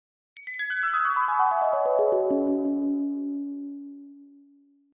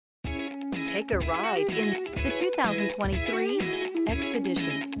Take a ride in the 2023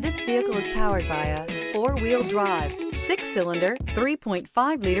 Expedition. This vehicle is powered by a four-wheel drive, six-cylinder,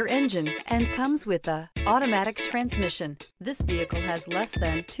 3.5-liter engine and comes with a automatic transmission. This vehicle has less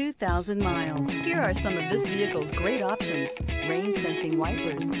than 2,000 miles. Here are some of this vehicle's great options: rain-sensing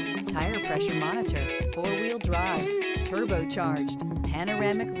wipers, tire pressure monitor, four-wheel drive, turbocharged,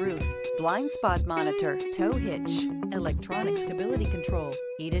 panoramic roof, blind spot monitor, tow hitch, electronic stability control,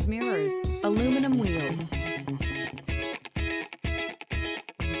 heated mirrors, aluminum wheels.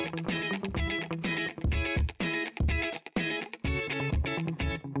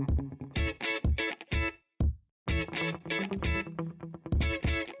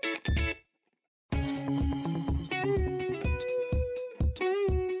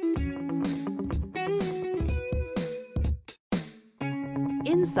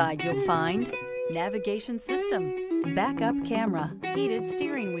 Inside you'll find navigation system, backup camera, heated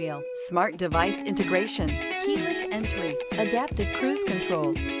steering wheel, smart device integration, keyless entry, adaptive cruise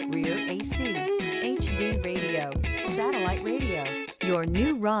control, rear AC, HD radio, satellite radio. Your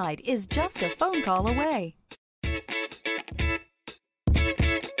new ride is just a phone call away.